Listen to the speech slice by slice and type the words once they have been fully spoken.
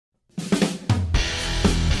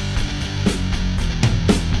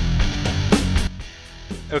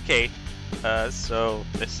Okay, so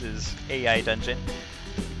this is AI Dungeon.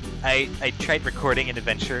 I tried recording an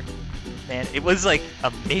adventure, man. It was like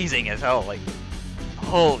amazing as hell. Like,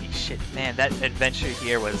 holy shit, man, that adventure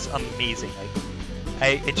here was amazing. Like,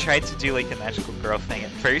 I tried to do like a magical girl thing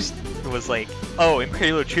at first. It was like, oh,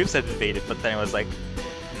 Imperial troops have invaded, but then I was like,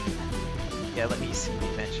 yeah, let me see the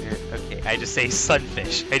adventure. Okay, I just say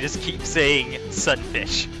sunfish. I just keep saying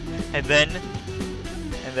sunfish, and then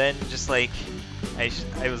just like, I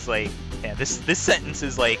was like, yeah, this sentence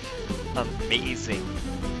is like amazing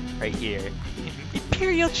right here.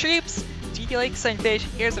 Imperial troops, do you like sunfish?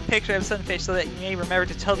 Here's a picture of sunfish so that you may remember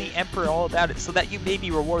to tell the Emperor all about it, so that you may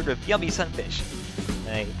be rewarded with yummy sunfish.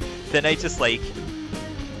 And then I just like,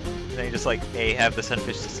 hey, have the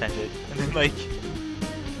sunfish descended, and then like,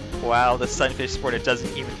 wow, the sunfish sported a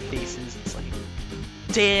dozen human faces. It's like,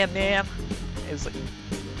 damn, man. It was like,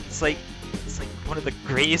 it's like one of the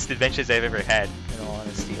greatest adventures I've ever had, in all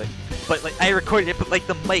honesty. Like, but like I recorded it, but like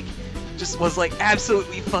the mic just was like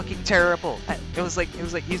absolutely fucking terrible. It was like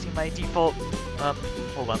using my default.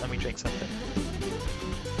 Hold on, let me drink something.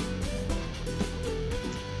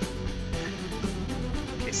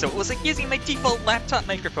 Okay, so it was like using my default laptop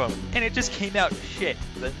microphone, and it just came out shit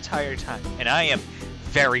the entire time, and I am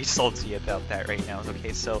very salty about that right now.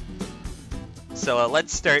 Okay, so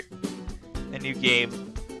let's start a new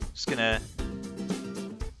game. Just gonna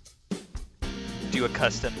do a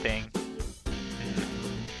custom thing.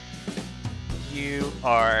 You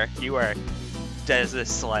are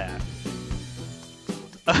Desislav,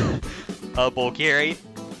 a Bulgarian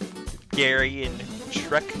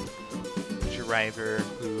truck driver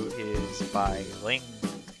who is bilingual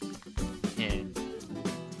in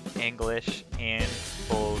English and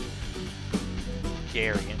Bulgarian,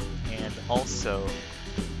 and also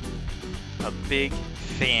a big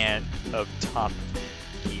fan of Top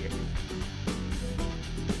Gear.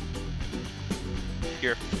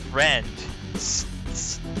 Your friend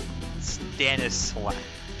Stanislav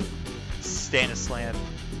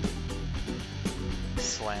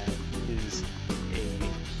is a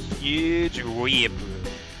huge weeaboo.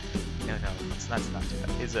 No, let's not do that.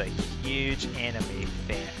 Is a huge anime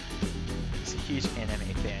fan. He's a huge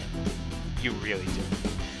anime fan. You really do.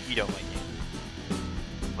 You don't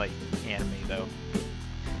like anime though.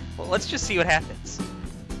 Well, let's just see what happens.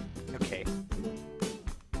 Okay.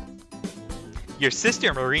 Your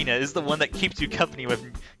sister Marina is the one that keeps you company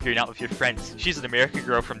when you're not with your friends. She's an American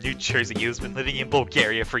girl from New Jersey who's been living in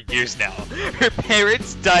Bulgaria for years now. Her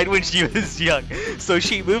parents died when she was young, so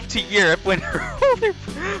she moved to Europe where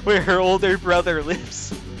her older brother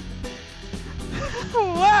lives.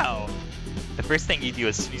 Wow! The first thing you do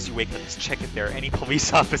as soon as you wake up is check if there are any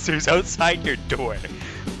police officers outside your door.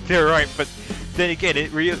 There aren't, but then again,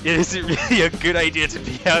 it isn't really a good idea to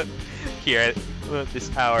be out here at this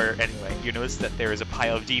hour anyway. You notice that there is a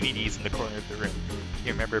pile of DVDs in the corner of the room.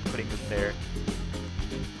 You remember putting them there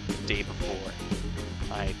the day before.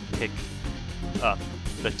 I pick up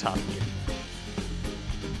the Top Gear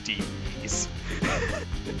DVDs.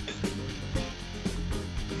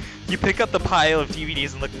 You pick up the pile of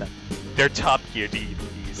DVDs and look at them. They're Top Gear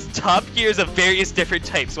DVDs. Top Gears of various different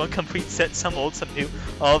types. One complete set, some old, some new.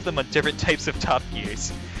 All of them on different types of Top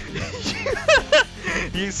Gears.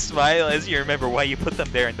 You smile as you remember why you put them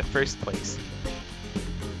there in the first place.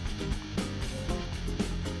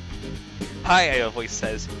 Hi, a voice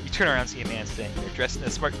says. You turn around and see a man standing there, dressed in a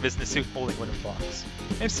smart business suit holding one of the box.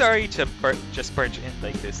 I'm sorry to just barge in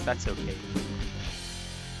like this, that's okay.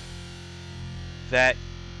 The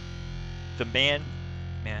man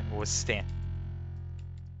was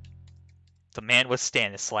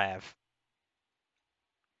Stanislav.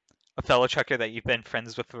 A fellow trucker that you've been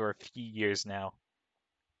friends with for a few years now.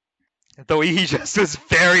 Though he just was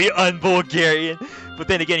very un-Bulgarian, but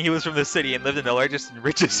then again he was from the city and lived in the largest and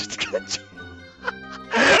richest country.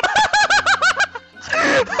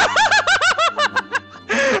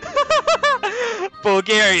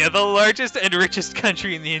 Bulgaria, the largest and richest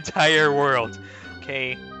country in the entire world.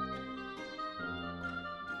 Okay.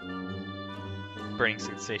 Burning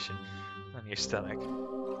sensation on your stomach.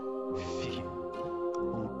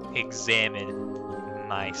 Examine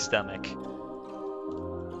my stomach.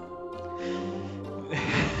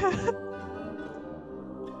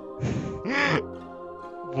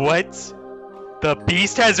 What? The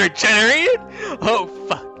beast has regenerated? Oh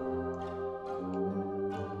fuck.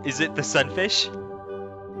 Is it the sunfish?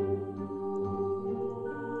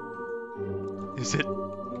 Is it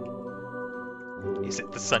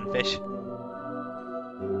the sunfish?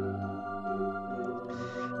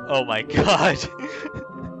 Oh my god.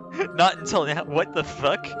 Not until now. What the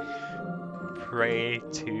fuck? pray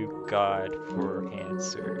to God for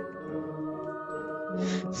answer.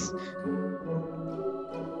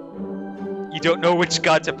 You don't know which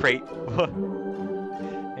God to pray.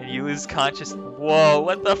 And you lose consciousness. Whoa,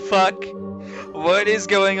 what the fuck? What is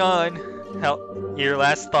going on? How your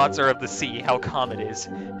last thoughts are of the sea, how calm it is,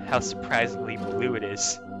 how surprisingly blue it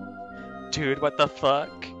is. Dude, what the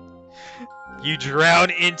fuck? You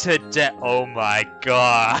drown into death. Oh my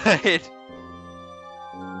god.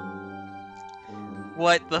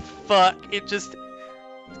 What the fuck? It just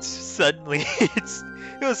suddenly it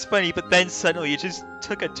was funny, but then suddenly it just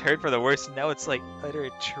took a turn for the worse, and now it's like utter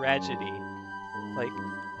tragedy. Like,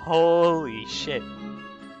 holy shit.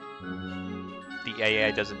 The AI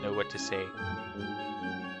doesn't know what to say.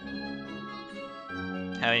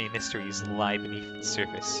 How many mysteries lie beneath the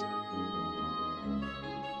surface?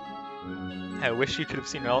 I wish you could have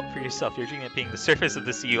seen it all for yourself. You're dreaming of being the surface of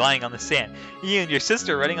the sea, lying on the sand. You and your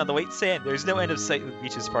sister running on the white sand. There's no end of sight of the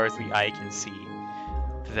beach as far as the eye can see.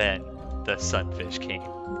 Then the sunfish came.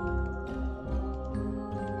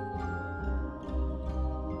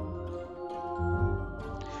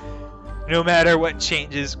 No matter what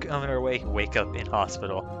changes come our way, wake up in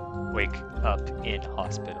hospital. Wake up in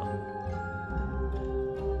hospital.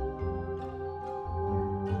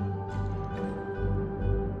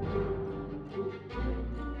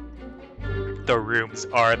 The rooms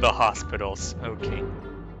are the hospitals. Okay.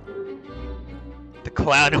 The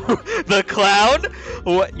clown. The clown?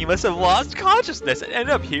 What? You must have lost consciousness and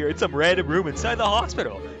ended up here in some random room inside the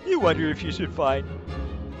hospital. You wonder if you should find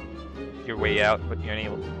your way out, but you're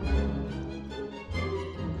unable.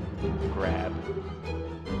 Grab.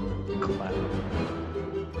 Clown.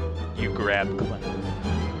 You grab clown.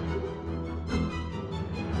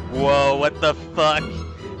 Whoa, what the fuck?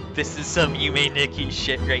 This is some Yume Nikki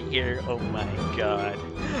shit right here. Oh my god.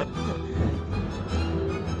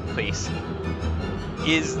 Please.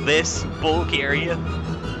 Is this Bulgaria?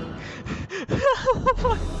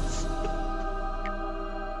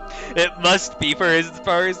 It must be, for as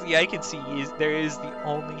far as the eye can see, there is the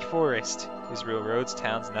only forest. There's real roads,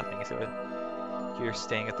 towns, nothing. So you're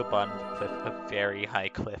staying at the bottom of the cliff, a very high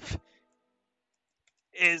cliff.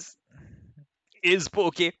 Is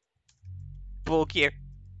Bulgaria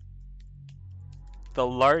the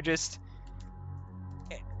largest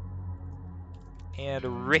and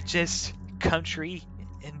richest country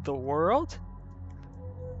in the world?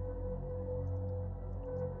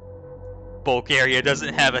 Bulgaria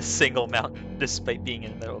doesn't have a single mountain, despite being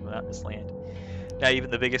in the middle of a mountainous land. Not even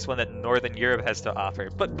the biggest one that Northern Europe has to offer.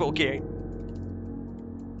 But Bulgaria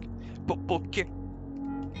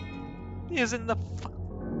is in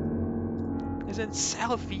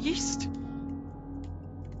southeast.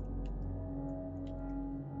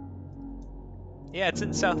 Yeah, it's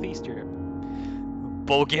in Southeast Europe.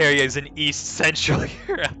 Bulgaria is in East Central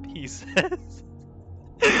Europe, he says.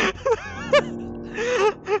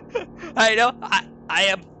 I know,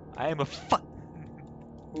 I am a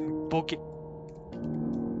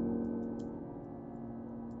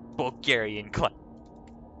Bulgarian clown.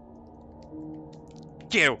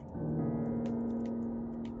 Get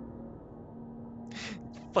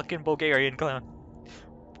fucking Bulgarian clown.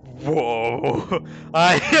 Whoa!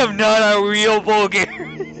 I am not a real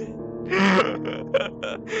Bulgarian!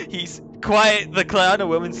 He's quiet, the clown, a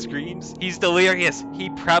woman screams. He's delirious. He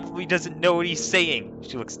probably doesn't know what he's saying.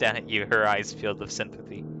 She looks down at you, her eyes filled with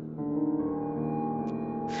sympathy.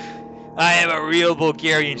 I am a real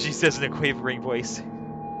Bulgarian, she says in a quavering voice.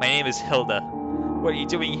 My name is Hilda. What are you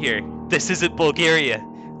doing here? This isn't Bulgaria.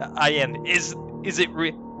 I am. Is it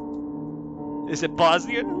real? Is it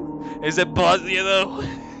Bosnia? Is it Bosnia though?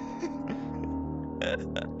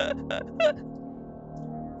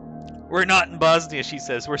 We're not in Bosnia, she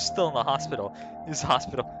says. We're still in the hospital. Is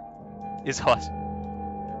hospital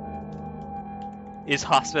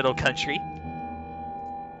country?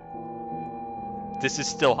 This is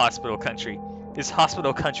still hospital country. Is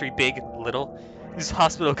hospital country big, little? Is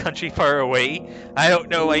hospital country far away? I don't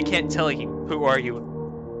know, I can't tell you. Who are you?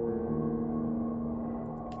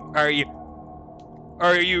 Are you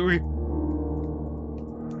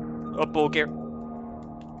a Bulgarian?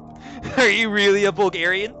 Are you really a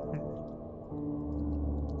Bulgarian?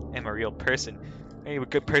 I'm a real person. Are you a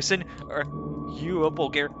good person? Are you a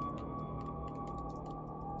Bulgarian?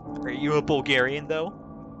 Are you a Bulgarian though?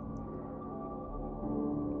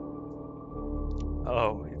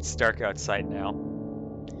 Oh, it's dark outside now.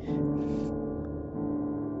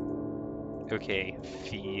 Okay,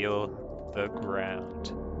 feel the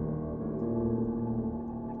ground.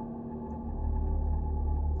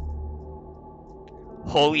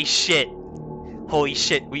 Holy shit! Holy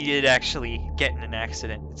shit, we did actually get in an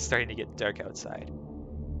accident. It's starting to get dark outside.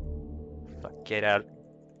 Fuck, get out.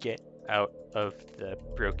 Get out of the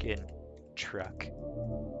broken truck.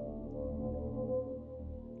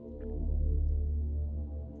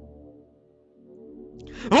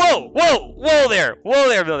 Whoa! Whoa! Whoa there! Whoa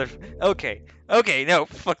there, brother! Okay. Okay, no,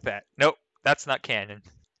 fuck that. Nope, that's not canon.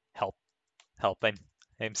 Help. Help.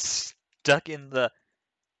 I'm stuck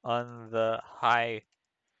on the highway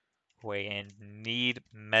and need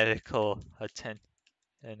medical attention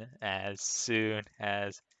as soon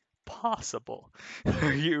as possible.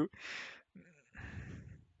 Are you...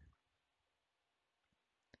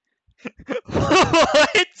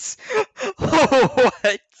 What?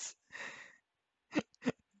 What?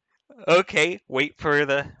 Okay, wait for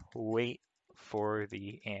the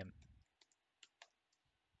am.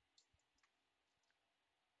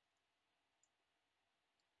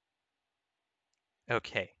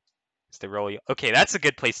 Okay. It's the roll. Okay, that's a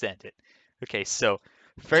good place to end it. Okay, so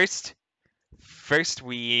first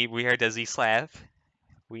we are Desislav.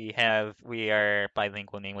 We are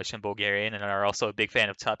bilingual in English and Bulgarian and are also a big fan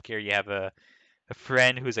of Top Gear. You have a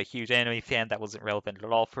friend who's a huge anime fan that wasn't relevant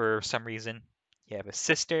at all for some reason. You have a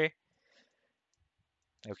sister.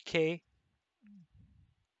 Okay.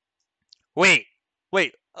 Wait,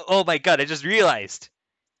 wait. Oh my god, I just realized.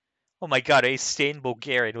 Oh my god, I stayed in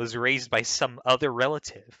Bulgaria and was raised by some other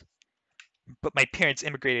relative. But my parents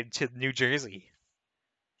immigrated to New Jersey.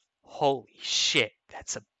 Holy shit,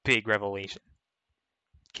 that's a big revelation.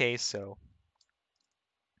 Okay, so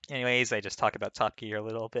anyways, I just talk about Top Gear a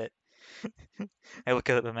little bit. I look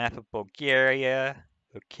at the map of Bulgaria.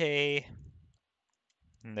 Okay.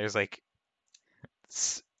 And there's like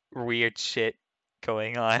weird shit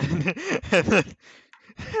going on. And then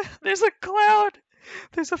there's a cloud.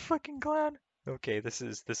 There's a fucking cloud. Okay, this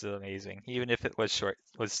is amazing. Even if it was short,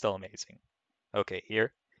 it was still amazing. Okay,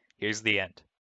 here's the end.